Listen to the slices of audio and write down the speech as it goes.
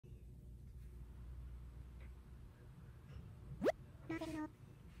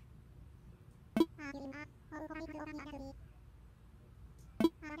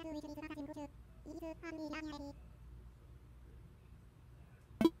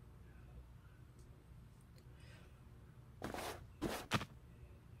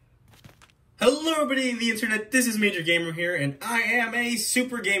Hello everybody in the internet, this is Major Gamer here, and I am a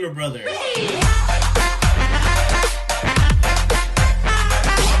super gamer brother.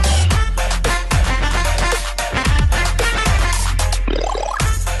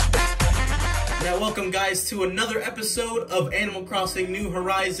 Now welcome guys to another episode of Animal Crossing New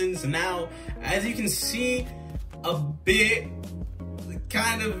Horizons. Now, as you can see, a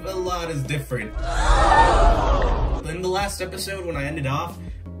lot is different. In the last episode when I ended off,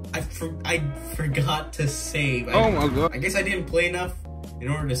 I forgot to save. Oh my god. I guess I didn't play enough in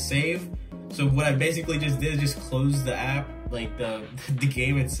order to save. So what I basically just did is just close the app, like the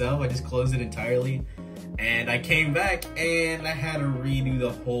game itself. I just closed it entirely. And I came back and I had to redo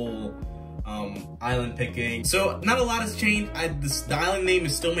the whole island picking. So not a lot has changed. The island name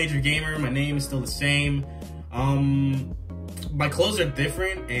is still Major Gamer. My name is still the same. My clothes are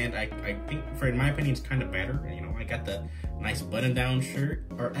different, and I think, in my opinion, it's kind of better. You know, I got the nice button-down shirt.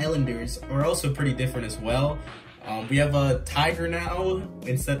 Our islanders are also pretty different as well. We have a tiger now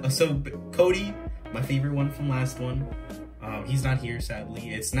so Cody, my favorite one from last one. He's not here,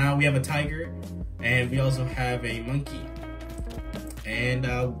 sadly. We have a tiger, and we also have a monkey. And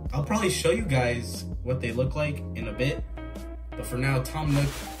I'll probably show you guys what they look like in a bit. But for now, Tom Nook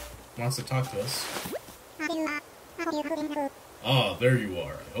wants to talk to us. Ah, there you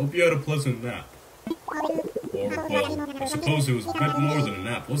are. I hope you had a pleasant nap. Or, well, I suppose it was a bit more than a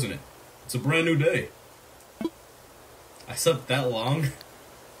nap, wasn't it? It's a brand new day. I slept that long?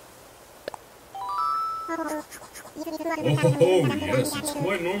 Oh, yes, it's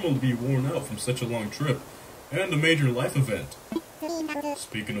quite normal to be worn out from such a long trip, and a major life event.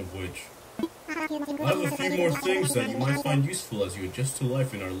 Speaking of which, I have a few more things that you might find useful as you adjust to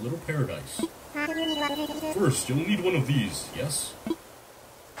life in our little paradise. First, you'll need one of these, yes?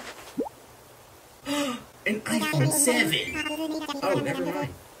 An iPhone 7! Oh, never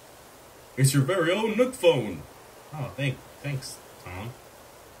mind. It's your very own Nook phone! Oh, thanks, Tom.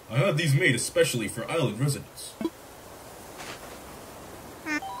 I had these made especially for island residents.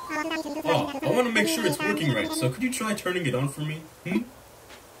 Oh, I want to make sure it's working right, so could you try turning it on for me?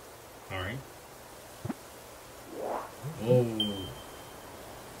 Alright. Oh.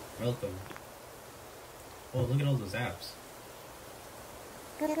 Welcome. Oh, look at all those apps.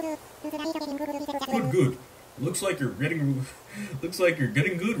 Good. Looks like you're getting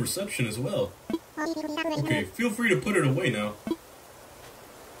good reception as well. Okay, feel free to put it away now.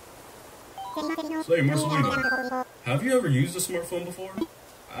 Say, Marcelino, have you ever used a smartphone before?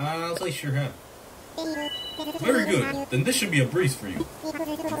 I'll say sure have. Very good. Then this should be a breeze for you.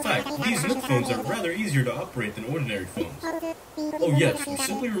 In fact, these Nook phones are rather easier to operate than ordinary phones. Oh yes, we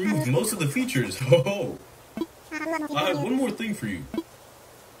simply removed most of the features. Ho ho! I have one more thing for you.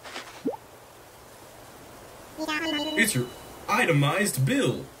 It's your itemized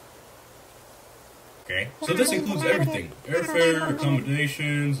bill. Okay. So this includes everything. Airfare,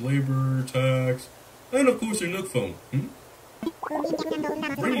 accommodations, labor, tax, and of course your Nook phone.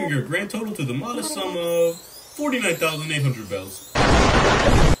 Bringing your grand total to the modest sum of 49,800 bells.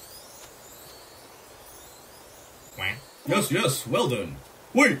 Yes, well done.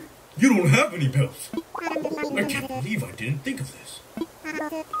 Wait, you don't have any bells. I can't believe I didn't think of this.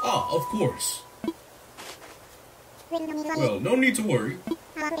 Ah, of course. Well, no need to worry.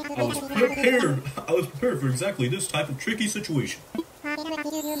 I was prepared for exactly this type of tricky situation.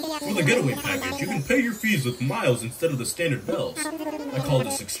 For the getaway package, you can pay your fees with miles instead of the standard bells. I call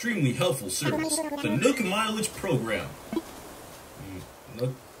this extremely helpful service, the Nook Mileage Program.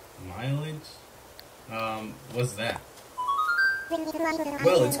 Nook Mileage? What's that?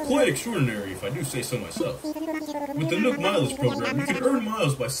 Well, it's quite extraordinary if I do say so myself. With the Nook Mileage Program, you can earn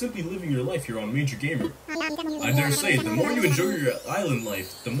miles by simply living your life here on Major Gamer. I dare say, the more you enjoy your island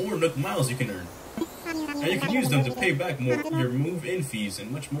life, the more Nook miles you can earn. And you can use them to pay back your move-in fees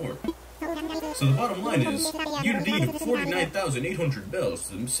and much more. So the bottom line is, you need 49,800 bells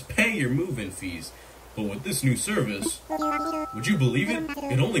to pay your move-in fees. But with this new service, would you believe it?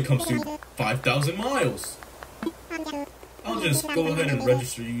 It only comes to 5,000 miles. I'll just go ahead and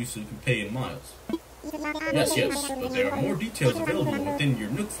register you so you can pay in miles. Yes, but there are more details available within your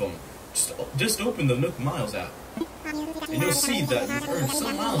Nook phone. Just open the Nook Miles app, and you'll see that you've earned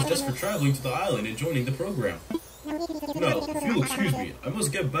some miles just for traveling to the island and joining the program. Now, if you'll excuse me, I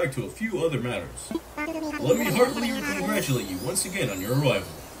must get back to a few other matters. Let me heartily congratulate you once again on your arrival.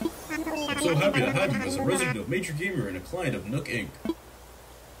 I'm so happy to have you as a resident of Major Gamer and a client of Nook Inc.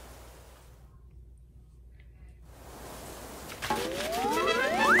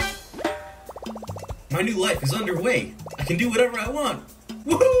 My new life is underway. I can do whatever I want.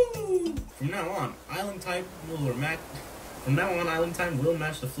 Woohoo! From now on, island time will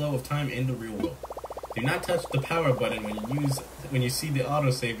match the flow of time in the real world. Do not touch the power button when you see the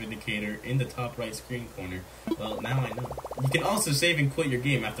autosave indicator in the top right screen corner. Well, now I know. You can also save and quit your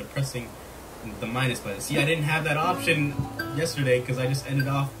game after pressing the minus button. See, I didn't have that option yesterday because I just ended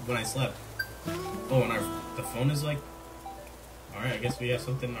off when I slept. Oh, and the phone is like... Alright, I guess we have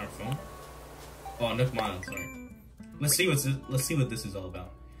something in our phone. Oh, Nook Miles, alright. Let's see what this is all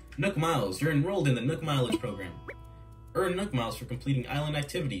about. Nook Miles, you're enrolled in the Nook Mileage program. Earn Nook Miles for completing island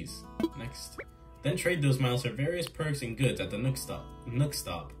activities. Next. Then trade those miles for various perks and goods at the Nook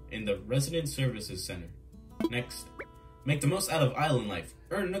Stop in the Resident Services Center. Next. Make the most out of island life.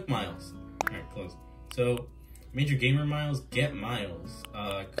 Earn Nook Miles. Alright, close. So, Major Gamer Miles, get miles.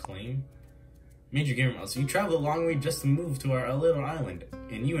 Claim. Major Gamer Miles. So you traveled a long way just to move to our little island.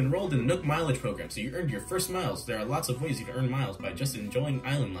 And you enrolled in the Nook Mileage program, so you earned your first miles. There are lots of ways you can earn miles by just enjoying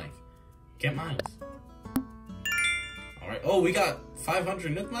island life. Get miles. Alright, oh, we got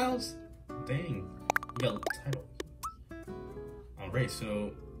 500 Nook Miles? Dang. We got title. Alright,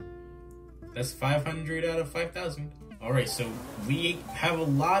 so that's 500 out of 5,000. Alright, so we have a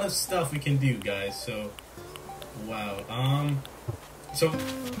lot of stuff we can do, guys. So, wow.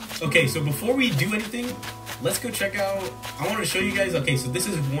 Okay, so before we do anything, let's go check out, I want to show you guys, okay, so this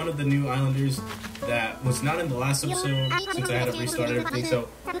is one of the new islanders that was not in the last episode since I had to restart everything. So,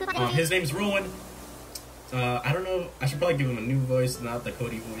 his name's Rowan. I don't know, I should probably give him a new voice, not the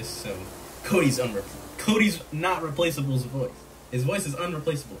Cody voice. So, Cody's not replaceable's voice. His voice is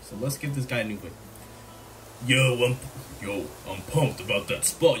unreplaceable, so let's give this guy a new voice. Yo, I'm pumped about that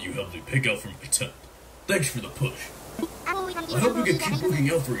spot you helped me pick out for my tent. Thanks for the push. I hope we can keep looking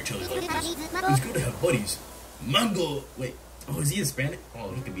out for each other like this. It's good to have buddies. Mango! Wait, oh, is he Hispanic?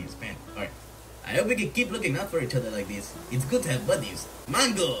 Oh, he could be Hispanic. Alright. I hope we can keep looking out for each other like this. It's good to have buddies.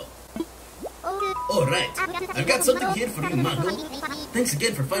 Mango! Alright, I've got something here for you, Mango. Thanks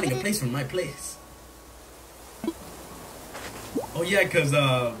again for finding a place from my place. Oh yeah, cause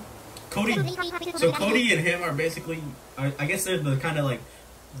Cody and him are basically, I guess they're the kind of like,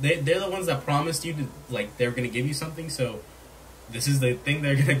 they're the ones that promised you to, like, they're gonna give you something, so this is the thing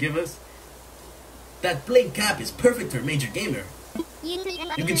they're gonna give us. That blank cap is perfect for Major Gamer. You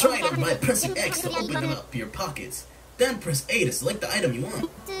can try it out by pressing X to open up your pockets. Then press A to select the item you want.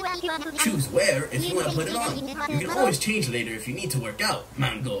 Choose where if you want to put it on. You can always change later if you need to work out,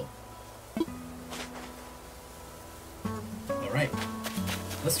 Mango. Alright.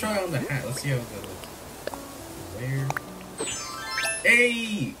 Let's try on the hat. Let's see how it goes. Where?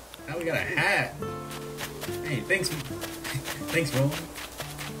 Hey! Now we got a hat. Hey, thanks. Thanks, Rowan.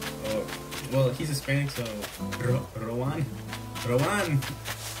 Oh, well, he's Hispanic, so Rowan.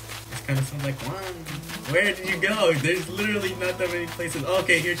 This kind of sounds like Juan. Where did you go? There's literally not that many places. Oh,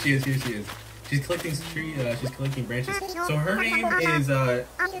 okay, here she is. She's collecting she's collecting branches. So her name is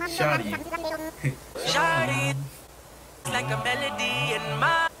Shadi. Shadi, like a melody in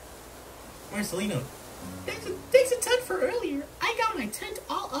my. Marcelino. Thanks a ton for earlier. I got my tent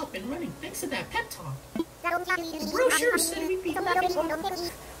all up and running thanks to that pep talk. The brochure said we'd be living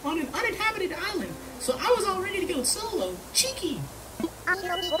on an uninhabited island, so I was all ready to go solo. Cheeky.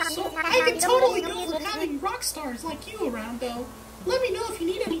 So I can totally go for having rock stars like you around, though. Let me know if you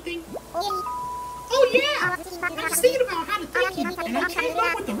need anything. Oh yeah! I was thinking about how to thank you, and I came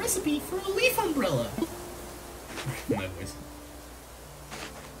up with the recipe for a leaf umbrella. My voice.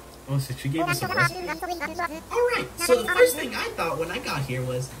 Oh, so she gave us a recipe? Alright, so the first thing I thought when I got here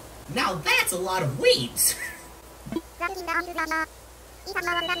was, now that's a lot of weeds!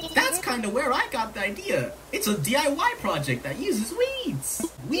 That's kind of where I got the idea. It's a DIY project that uses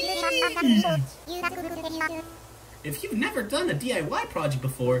weeds! Weeds! If you've never done a DIY project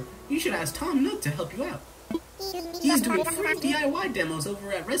before, you should ask Tom Nook to help you out. He's doing free DIY demos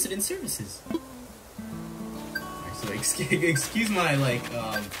over at Resident Services. So excuse my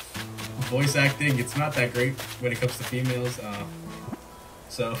voice acting. It's not that great when it comes to females.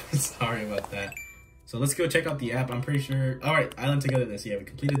 So sorry about that. So let's go check out the app. I'm pretty sure. All right, Island Togetherness. Yeah, we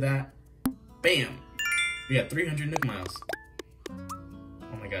completed that. Bam. We got 300 Nook Miles.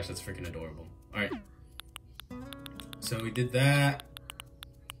 Oh my gosh, that's freaking adorable. All right. So we did that.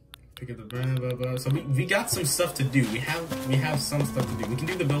 Pick up the brand. Blah, blah. So we got some stuff to do. We have some stuff to do. We can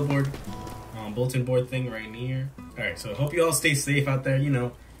do the billboard. Bulletin board thing right here. Alright, so I hope you all stay safe out there, you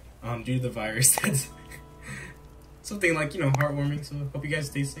know, due to the virus. That's something like, you know, heartwarming, so I hope you guys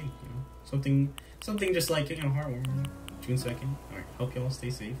stay safe, you know. Something just like, you know, heartwarming. June 2nd. Alright, hope you all stay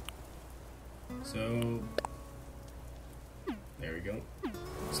safe. So there we go.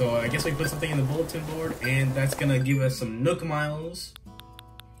 So I guess we put something in the bulletin board, and that's gonna give us some Nook Miles.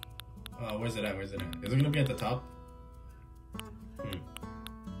 Where's it at? Where's it at? Is it gonna be at the top?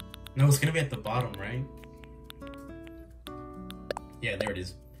 No, it's gonna be at the bottom, right? Yeah, there it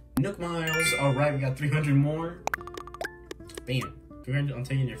is. Nook Miles. All right, we got 300 more. Bam. 300 on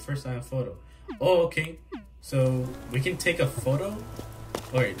taking your first time photo. Oh, okay. So we can take a photo.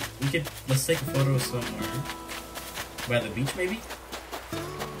 Alright, let's take a photo somewhere. By the beach, maybe?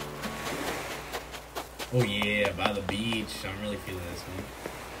 Oh yeah, by the beach. I'm really feeling this one.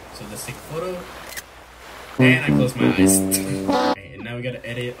 So let's take a photo. And I close my eyes. Okay, and now we gotta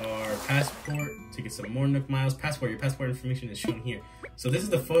edit our passport to get some more Nook Miles. Your passport information is shown here. So this is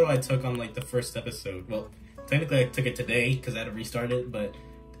the photo I took on like the first episode. Well, technically I took it today because I had to restart it, but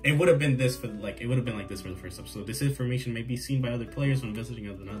it would have been this for like this for the first episode. This information may be seen by other players when visiting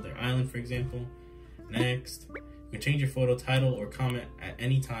another island, for example. Next, you can change your photo title or comment at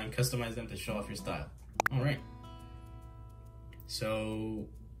any time. Customize them to show off your style. All right. So,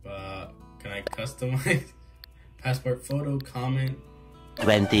 can I customize passport photo comment?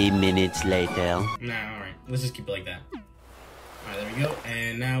 20 minutes later. Nah, all right. Let's just keep it like that. Alright, there we go.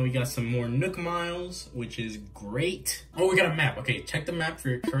 And now we got some more Nook Miles, which is great. Oh, we got a map. Okay, check the map for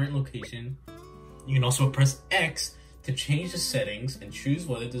your current location. You can also press X to change the settings and choose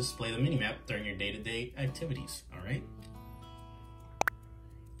whether to display the minimap during your day-to-day activities. Alright.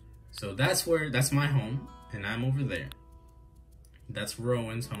 So that's my home, and I'm over there. That's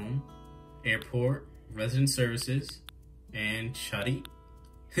Rowan's home. Airport, resident services, and Shoddy.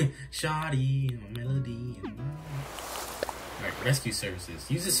 Shoddy, melody, and Alright, rescue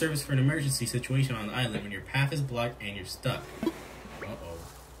services. Use this service for an emergency situation on the island when your path is blocked and you're stuck. Uh-oh.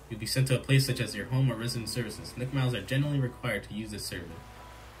 You'll be sent to a place such as your home or resident services. Nook Miles are generally required to use this service.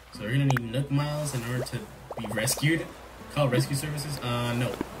 So we're gonna need Nook Miles in order to be rescued. Call rescue services?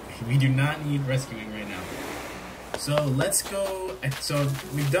 No. We do not need rescuing right now. So let's go. So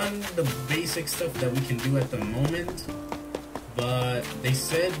we've done the basic stuff that we can do at the moment. But she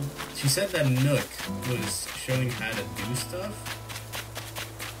said that Nook was showing how to do stuff.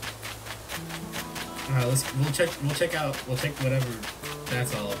 We'll check whatever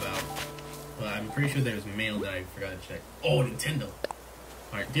that's all about. But I'm pretty sure there's mail that I forgot to check. Oh, Nintendo.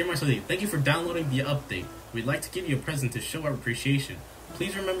 Alright, dear Marceline, thank you for downloading the update. We'd like to give you a present to show our appreciation.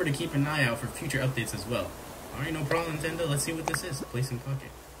 Please remember to keep an eye out for future updates as well. Alright, no problem, Nintendo. Let's see what this is. Place in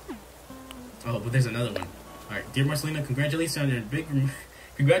pocket. Oh, but there's another one. Alright, dear Marcelina, congratulations on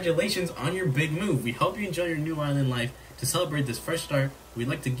your big move. We hope you enjoy your new island life. To celebrate this fresh start, we'd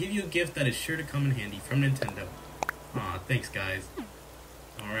like to give you a gift that is sure to come in handy from Nintendo. Aw, thanks guys.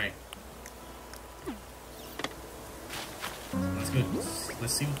 Alright. That's good.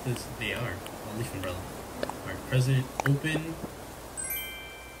 Let's see what they are. Oh, leaf umbrella. Alright, President open.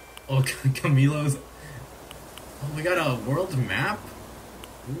 Oh, Camilo's. Oh, we got a world map?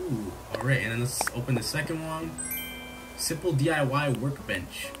 Ooh, alright, and then let's open the second one. Simple DIY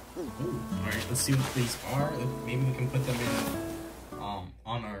workbench. Ooh, alright, let's see what these are. Maybe we can put them in,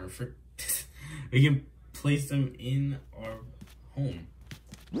 on our, we can place them in our home.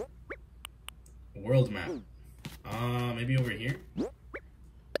 World map. Maybe over here?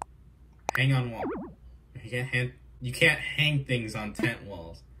 Hang on wall. You can't hang things on tent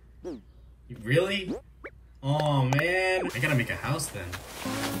walls. Really? Oh man, I gotta make a house then.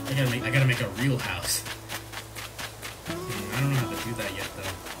 I gotta make a real house. I don't know how to do that yet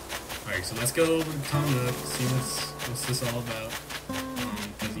though. Alright, so let's go over to Tom Nook, see what's this all about.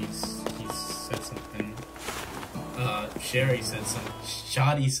 Cause he said something.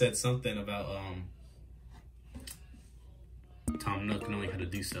 Shoddy said something about Tom Nook knowing how to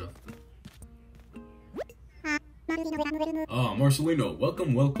do stuff. Ah, Marcelino,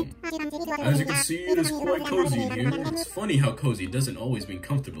 welcome. As you can see, it is quite cozy in here. It's funny how cozy doesn't always mean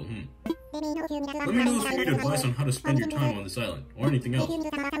comfortable, Let me know if you need advice on how to spend your time on this island, or anything else.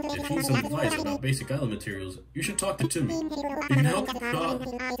 If you need some advice about basic island materials, you should talk to Timmy. He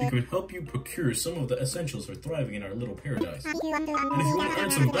can help you procure some of the essentials for thriving in our little paradise. And if you want to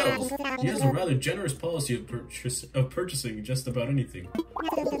earn some bells, he has a rather generous policy of purchasing just about anything.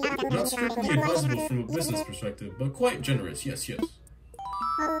 Not strictly advisable from a business perspective, but quite generous, yes.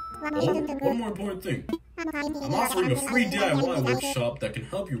 Oh, one more important thing. I'm offering a free DIY workshop that can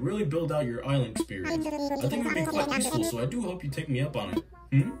help you really build out your island experience. I think it would be quite useful, so I do hope you take me up on it.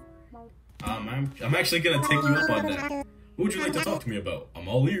 I'm actually gonna take you up on that. What would you like to talk to me about? I'm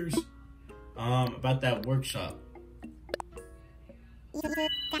all ears. About that workshop.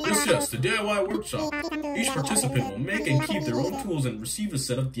 Yes, the DIY workshop. Each participant will make and keep their own tools and receive a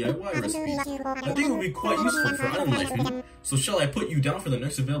set of DIY recipes. I think it will be quite useful for island life. So shall I put you down for the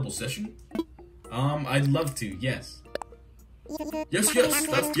next available session? I'd love to, yes. Yes,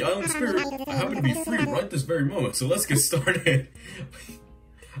 that's the island spirit. I happen to be free right this very moment, so let's get started.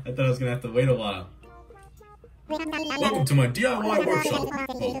 I thought I was gonna have to wait a while. Welcome to my DIY workshop.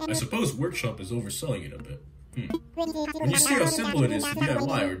 Well, I suppose workshop is overselling it a bit. When you see how simple it is to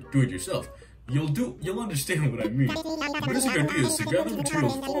DIY or do it yourself, you'll understand what I mean. The basic idea is to gather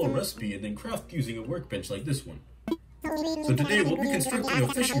materials, follow a recipe, and then craft using a workbench like this one. So today we'll be constructing a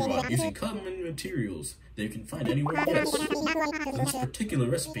fishing rod using common materials that you can find anywhere. Yes. For this particular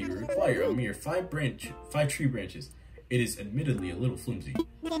recipe we require a mere 5 tree branches. It is admittedly a little flimsy.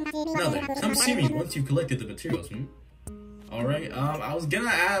 Now then, come see me once you've collected the materials. Alright, I was gonna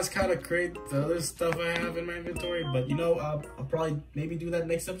ask how to create the other stuff I have in my inventory, but you know, I'll probably maybe do that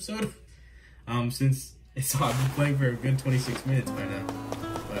next episode. Since I've been playing for a good 26 minutes by now.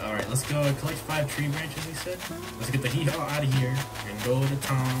 But alright, let's go collect 5 tree branches, he said. Let's get the hee-haw out of here. And go to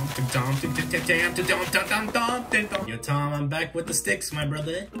Tom. Yo, Tom, I'm back with the sticks, my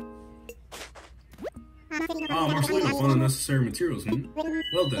brother. Marcelino found the necessary materials,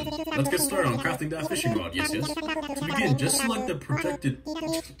 Well then, let's get started on crafting that fishing rod, yes. To begin, just select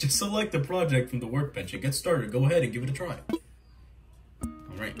the project from the workbench and get started. Go ahead and give it a try.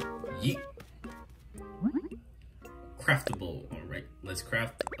 Alright, yeet. Craftable, alright. Let's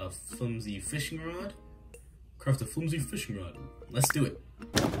craft a flimsy fishing rod. Craft a flimsy fishing rod. Let's do it.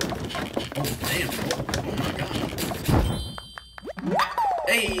 Oh, damn. Oh my god.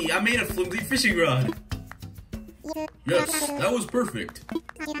 Hey, I made a flimsy fishing rod. Yes, that was perfect.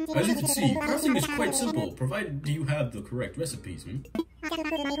 As you can see, crafting is quite simple, provided you have the correct recipes. And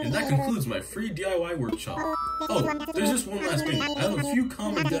that concludes my free DIY workshop. Oh, there's just one last thing. I have a few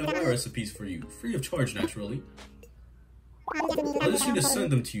common DIY recipes for you, free of charge, naturally. I'll just need to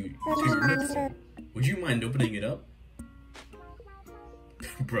send them to you to your Nook phone. Would you mind opening it up?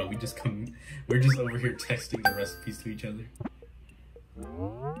 Bro, we're just over here texting the recipes to each other.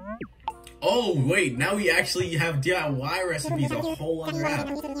 Oh, wait, now we actually have DIY recipes, a whole other app.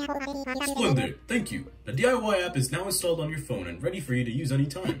 Splendid, thank you. The DIY app is now installed on your phone and ready for you to use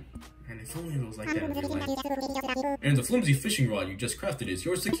anytime. And if only it was like that in real life. And the flimsy fishing rod you just crafted is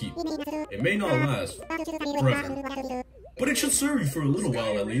yours to keep. It may not last forever, but it should serve you for a little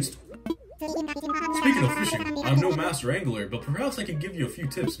while at least. Speaking of fishing, I'm no master angler, but perhaps I could give you a few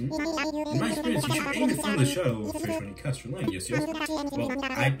tips. In my experience, you should aim it from the shadow of the fish when you cast your line, yes. Well,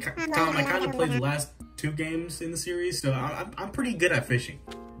 I kind of played the last 2 games in the series, so I'm pretty good at fishing.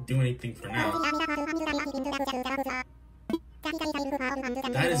 Do anything for now.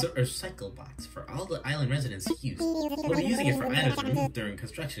 That is a recycle box for all the island residents to use. We'll be using it for items removed during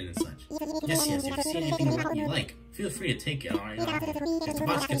construction and such. Yes, if you see anything you like, feel free to take it. Alright, if the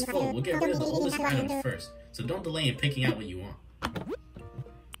box gets full, we'll get rid of the oldest items first, so don't delay in picking out what you want.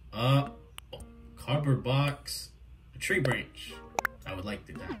 Cardboard box, a tree branch. I would like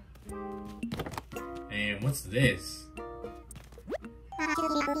that. And what's this?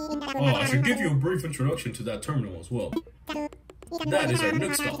 Oh, I should give you a brief introduction to that terminal as well. That is our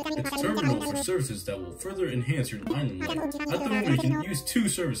Nook stop. It's a terminal for services that will further enhance your island life. At the moment, you can use 2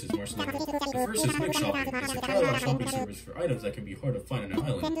 services, Marcelino. The first is Nook shopping. It's a catalog shopping service for items that can be hard to find on an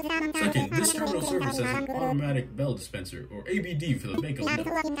island. Second, this terminal service has an automatic bell dispenser, or ABD for the makeup Nook.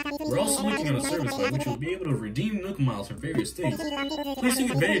 We're also looking at a service by which you'll be able to redeem Nook miles for various things. Please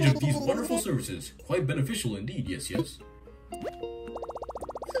take advantage of these wonderful services. Quite beneficial indeed, yes.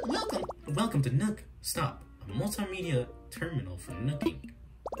 Welcome to Nook Stop, a multimedia terminal for nooking.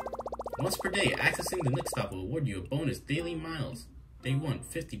 Once per day, accessing the Nook Stop will award you a bonus daily miles. Day 1,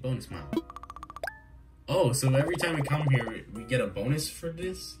 50 bonus miles. Oh, so every time we come here, we get a bonus for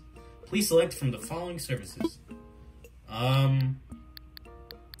this? Please select from the following services.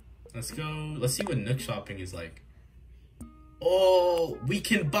 Let's go. Let's see what Nook shopping is like. Oh, we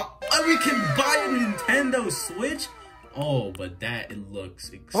can buy a Nintendo Switch. Oh, but it looks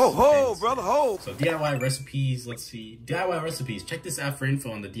expensive. Ho, brother, ho! So DIY recipes, let's see. DIY recipes. Check this out for info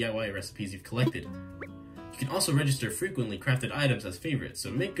on the DIY recipes you've collected. You can also register frequently crafted items as favorites,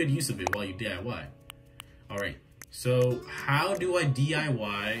 so make good use of it while you DIY. Alright, so how do I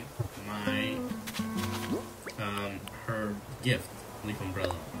DIY my, her gift, leaf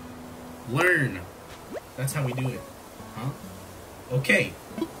umbrella? Learn! That's how we do it. Huh? Okay.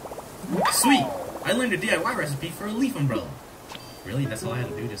 Sweet! I learned a DIY recipe for a leaf umbrella. Really? That's all I had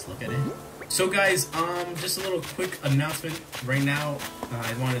to do? Just look at it? So guys, just a little quick announcement right now.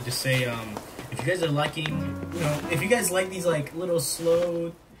 I wanted to say, if you guys are liking, you know, if you guys like these like little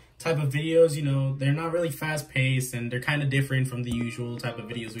slow type of videos, you know, they're not really fast paced and they're kind of different from the usual type of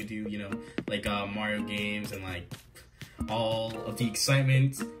videos we do, you know, like Mario games and like all of the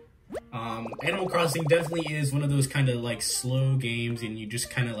excitement. Animal Crossing definitely is one of those kind of like slow games, and you just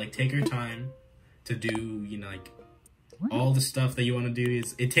kind of like take your time to do, you know, like all the stuff that you want to do.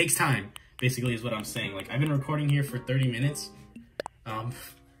 Is it takes time, basically, is what I'm saying. Like, I've been recording here for 30 minutes,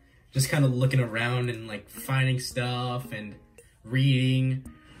 just kind of looking around and like finding stuff and reading,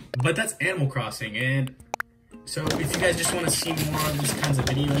 but that's Animal Crossing. And so if you guys just want to see more of these kinds of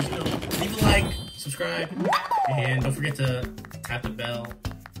videos, you know, leave a like, subscribe, and don't forget to tap the bell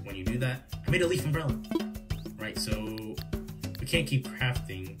when you do that. I made a leaf umbrella, right? So we can't keep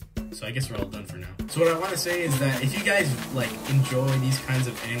crafting, so I guess we're all done for now. So what I want to say is that if you guys like enjoy these kinds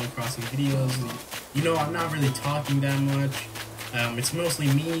of Animal Crossing videos, you know, I'm not really talking that much. It's mostly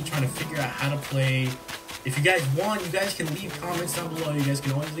me trying to figure out how to play. If you guys want, you guys can leave comments down below. You guys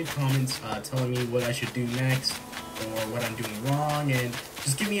can always leave comments telling me what I should do next or what I'm doing wrong, and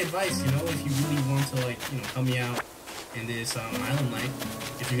just give me advice, you know, if you really want to, like, you know, help me out in this island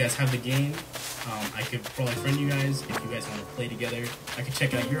life. If you guys have the game, I could probably friend you guys if you guys want to play together. I could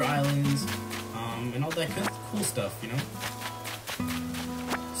check out your islands, and all that cool stuff, you know.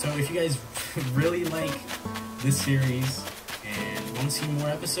 So if you guys really like this series and want to see more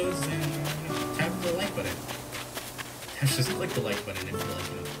episodes, then you know, tap the like button. Just click the like button if you're like,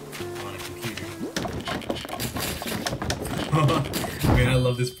 you know, on a computer. Man, I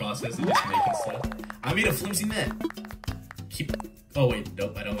love this process of just making stuff. I made a flimsy net. Oh wait,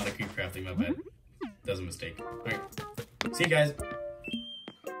 nope, I don't want to keep crafting, my bad. That was a mistake. Alright, see you guys.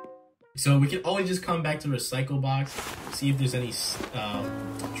 So we can always just come back to the recycle box, see if there's any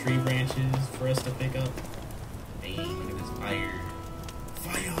tree branches for us to pick up. Hey, look at this fire.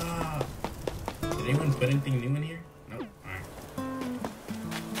 Fire! Did anyone put anything new in here? Nope. Alright.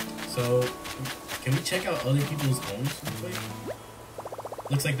 So, can we check out other people's homes real quick?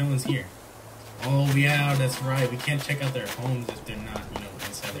 Looks like no one's here. Oh yeah, that's right. We can't check out their homes if they're not, you know,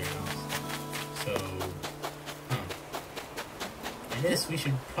 inside their house. So, I guess we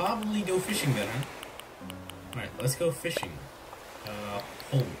should probably go fishing then, huh? Alright, let's go fishing.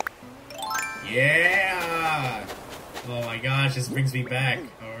 Home. Yeah! Oh my gosh, this brings me back.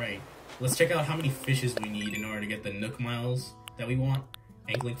 Alright, let's check out how many fishes we need in order to get the Nook Miles that we want.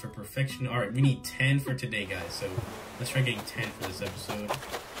 Angling for perfection. Alright, we need 10 for today, guys. So, let's try getting 10 for this episode.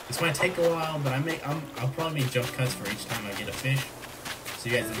 This might take a while, but I'll probably make jump cuts for each time I get a fish, so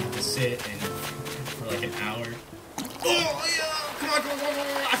you guys don't have to sit and for like an hour. Oh yeah! Come on!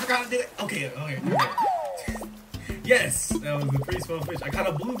 I forgot to do it. Okay, here we go. Yes, that was a pretty small fish. I caught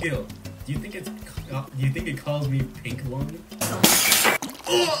a bluegill. Do you think it calls me pink lung?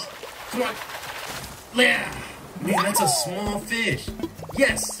 Oh, come on! Yeah, man, that's a small fish.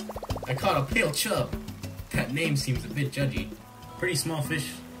 Yes, I caught a pale chub. That name seems a bit judgy. Pretty small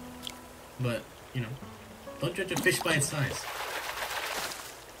fish. But, you know, don't judge a fish by its size.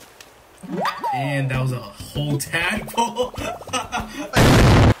 And that was a whole tadpole.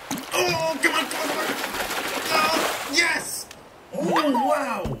 Oh, come on. Oh, yes. Oh,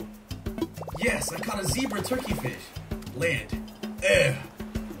 wow. Yes, I caught a zebra turkey fish. Land, air,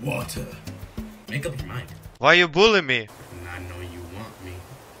 water. Make up your mind. Why you bully me? I know you want me.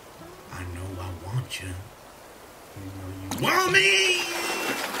 I know I want you. You know you want me.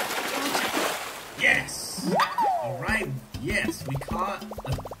 Yes! Alright, yes, we caught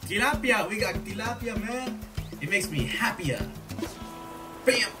a tilapia. We got tilapia, man. It makes me happier.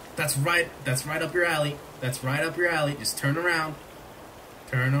 Bam! That's right up your alley. That's right up your alley. Just turn around.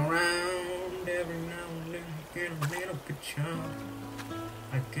 Turn around every now and then. I get a little good chum.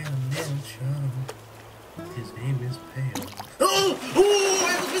 I get a little chum. His name is Pale. Oh! Oh! I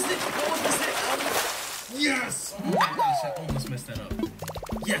almost missed it! Yes! Oh my gosh, I almost messed that up.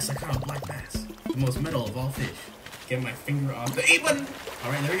 Yes, I caught a black bass. The most metal of all fish. Get my finger off the A button.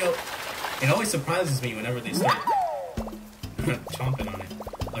 Alright, there we go. It always surprises me whenever they start chomping on it.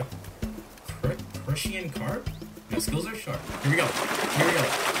 A Crucian carp? My skills are sharp. Here we go.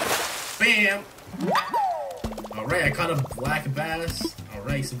 Bam! Alright, I caught a black bass.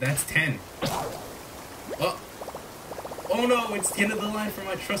 Alright, so that's 10. Oh no, it's the end of the line for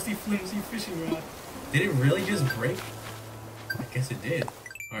my trusty flimsy fishing rod. Did it really just break? I guess it did.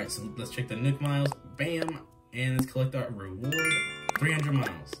 Alright, so let's check the Nook Miles. Bam! And let's collect our reward. 300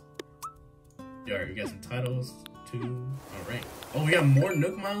 miles. Alright, we got some titles. 2. Alright. Oh, we got more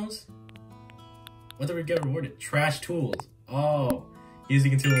Nook Miles? What did we get rewarded? Trash tools. Oh. Use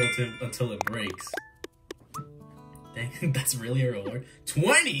the tool until it breaks. Dang, that's really a reward.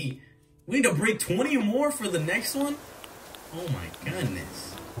 20? We need to break 20 more for the next one? Oh my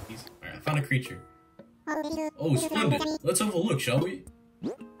goodness. Alright, I found a creature. Oh, splendid. Let's have a look, shall we?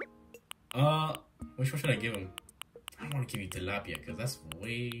 Which one should I give him? I don't want to give you tilapia, because that's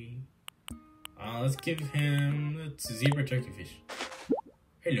way... let's give him... It's a zebra turkeyfish.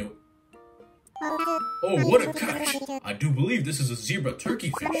 Hello. Oh, what a catch! I do believe this is a zebra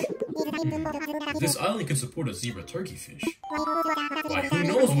turkeyfish. This island can support a zebra turkeyfish. Why, who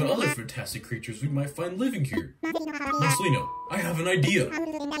knows what other fantastic creatures we might find living here? Marcelino, I have an idea.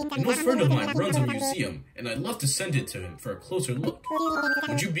 An old friend of mine runs a museum, and I'd love to send it to him for a closer look.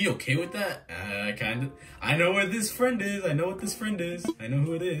 Would you be okay with that? Kinda. I know where this friend is. I know what this friend is. I know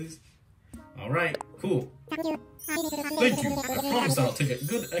who it is. Alright, cool. Thank you. I promise I'll take a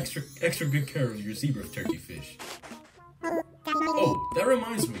good extra good care of your zebra turkeyfish. Oh, that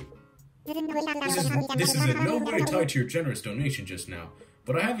reminds me. This is in no way tied to your generous donation just now,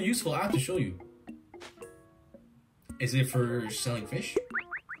 but I have a useful app to show you. Is it for selling fish?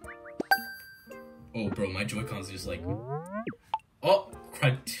 Oh, bro, my Joy-Con's just like... Oh,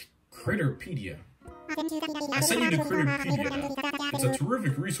 Critterpedia. I sent you to Critterpedia now. It's a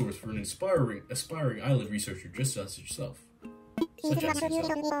terrific resource for an aspiring island researcher just as yourself. Such as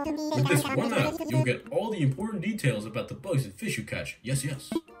yourself. With this one app, you'll get all the important details about the bugs and fish you catch. Yes, yes.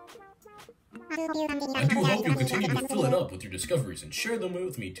 I do hope you'll continue to fill it up with your discoveries and share them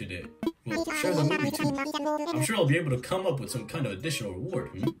with me today. Well, share them with me too. I'm sure I'll be able to come up with some kind of additional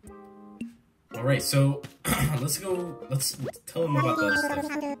reward. Alright, so let's tell them about that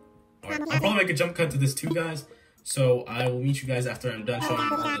stuff. Alright, I'll probably make a jump cut to this too, guys. So I will meet you guys after I'm done showing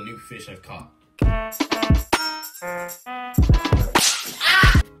you all the new fish I've caught.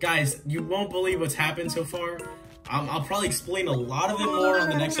 Guys, you won't believe what's happened so far. I'll probably explain a lot of it more on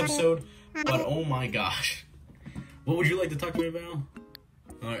the next episode, but oh my gosh. What would you like to talk to me about?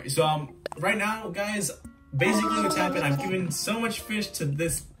 Alright, so right now, guys, basically what's happened, I've given so much fish to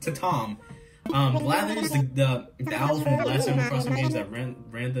Tom. Blathers, the owl from the last Animal Crossing games that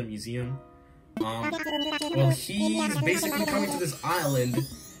ran the museum. Well, he's basically coming to this island,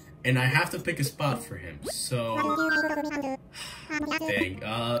 and I have to pick a spot for him. So, dang.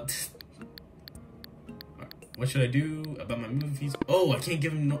 What should I do about my moving fees? Oh, I can't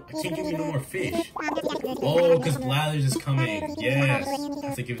give him no more fish. Oh, because Blathers is coming. Yes, I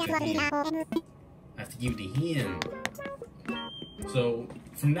have to give it to him. I have to give it to him. So,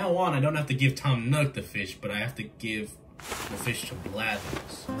 from now on, I don't have to give Tom Nook the fish, but I have to give the fish to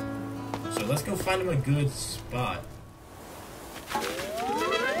Blathers. So let's go find him a good spot.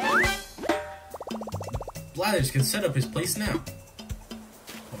 Blathers can set up his place now.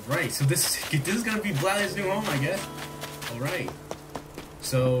 Alright, so this is gonna be Blathers' new home, I guess. Alright.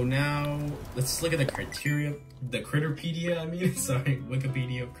 So now, let's look at the criteria. The Critterpedia, I mean. Sorry,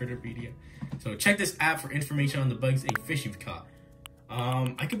 Wikipedia of Critterpedia. So check this app for information on the bugs and fish you've caught.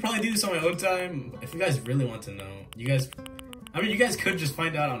 I could probably do this on my own time if you guys really want to know. You guys could just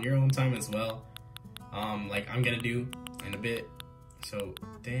find out on your own time as well. Like I'm gonna do in a bit. So,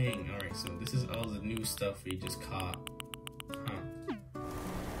 dang. Alright, so this is all the new stuff we just caught. Huh.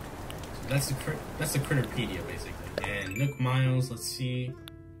 So that's the Critterpedia, basically. And Nook Miles, let's see.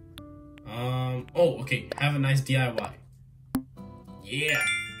 Oh, okay. Have a nice DIY. Yeah!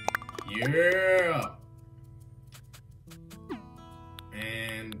 Yeah!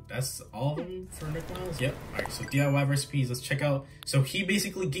 And that's all of them for Nook Miles? Yep. Alright, so DIY recipes, let's check out. So he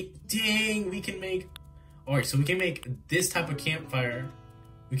basically, we can make... Alright, so we can make this type of campfire.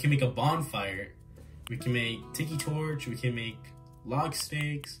 We can make a bonfire. We can make tiki torch. We can make log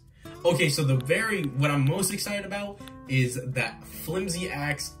stakes. Okay, so what I'm most excited about is that flimsy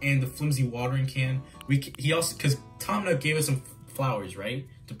axe and the flimsy watering can. He also, because Tom Nook gave us some flowers, right,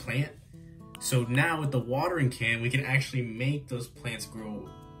 to plant. So now with the watering can, we can actually make those plants grow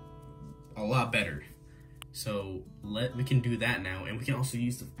a lot better. So we can do that now, and we can also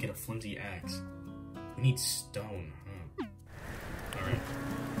get a flimsy axe. We need stone, huh? All right.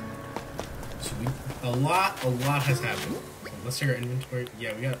 So a lot has happened. So let's check our inventory.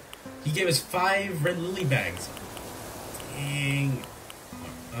 Yeah, he gave us 5 red lily bags. Dang.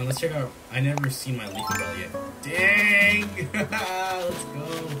 Let's check out. I never seen my leaf bell yet. Dang. Let's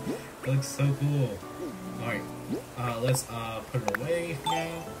go. It looks so cool. All right. Let's put it away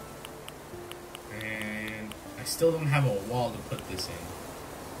now. And I still don't have a wall to put this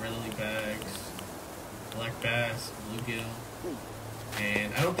in. Red lily bags. Black bass, bluegill,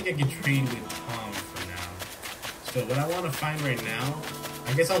 and I don't think I can trade with Tom for now. So what I want to find right now,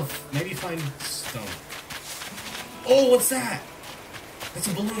 I guess I'll maybe find stone. Oh, what's that? That's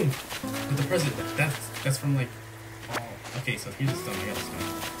a balloon with the president. That's from like. Oh, okay, so here's the stone. I got the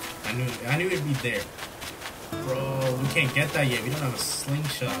stone. I knew it'd be there. Bro, we can't get that yet. We don't have a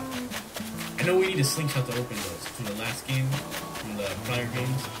slingshot. I know we need a slingshot to open those from the last game, from the prior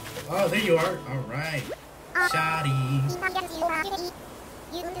games. Oh, there you are. All right. Shoddy.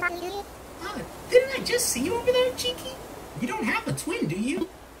 Didn't I just see you over there, Cheeky? You don't have a twin, do you?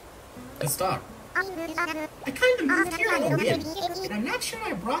 Let's talk. I kind of moved here on a whim, and I'm not sure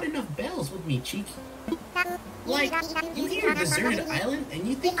I brought enough bells with me, Cheeky. Like, you hear a deserted island, and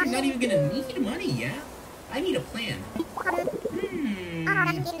you think you're not even gonna need money, yeah? I need a plan.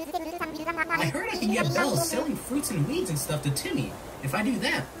 I heard I can get bells selling fruits and weeds and stuff to Timmy. If I do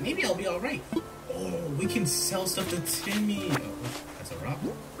that, maybe I'll be alright. Oh, we can sell stuff to Timmy. Oh, that's a rock.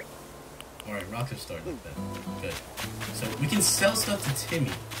 Alright, rocks are starting like that. Good. So we can sell stuff to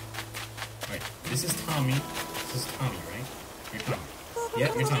Timmy. Alright, this is Tommy. This is Tommy, right? You're Tommy.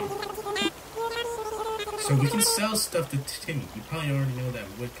 Yeah, you're Tommy. So we can sell stuff to Timmy. You probably already know that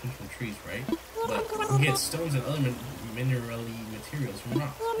wood comes from trees, right? But we get stones and other minerally materials from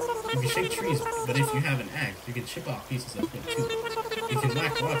rocks. You can shake trees, but if you have an axe, you can chip off pieces of wood too. You can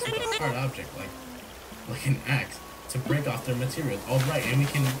whack rocks with a hard object like an axe to break off their materials. All right, and we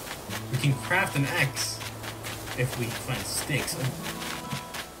can craft an axe if we find sticks.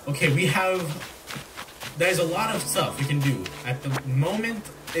 Okay, there's a lot of stuff we can do. At the moment,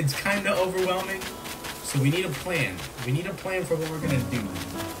 it's kind of overwhelming. So we need a plan. We need a plan for what we're gonna do.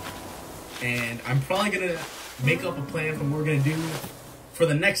 And I'm probably gonna make up a plan for what we're gonna do for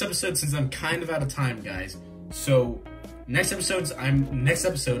the next episode, since I'm kind of out of time, guys. So next episode,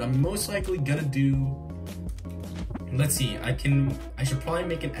 I'm most likely gonna do. Let's see. I should probably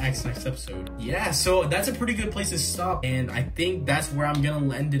make an axe next episode. Yeah. So that's a pretty good place to stop, and I think that's where I'm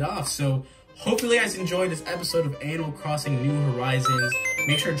gonna end it off. So hopefully, you guys enjoyed this episode of Animal Crossing New Horizons.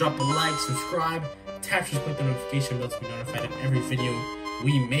 Make sure to drop a like, subscribe, tap to click the notification bell to be notified of every video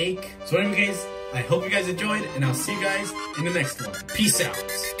we make. So anyway, guys, I hope you guys enjoyed, and I'll see you guys in the next one. Peace out.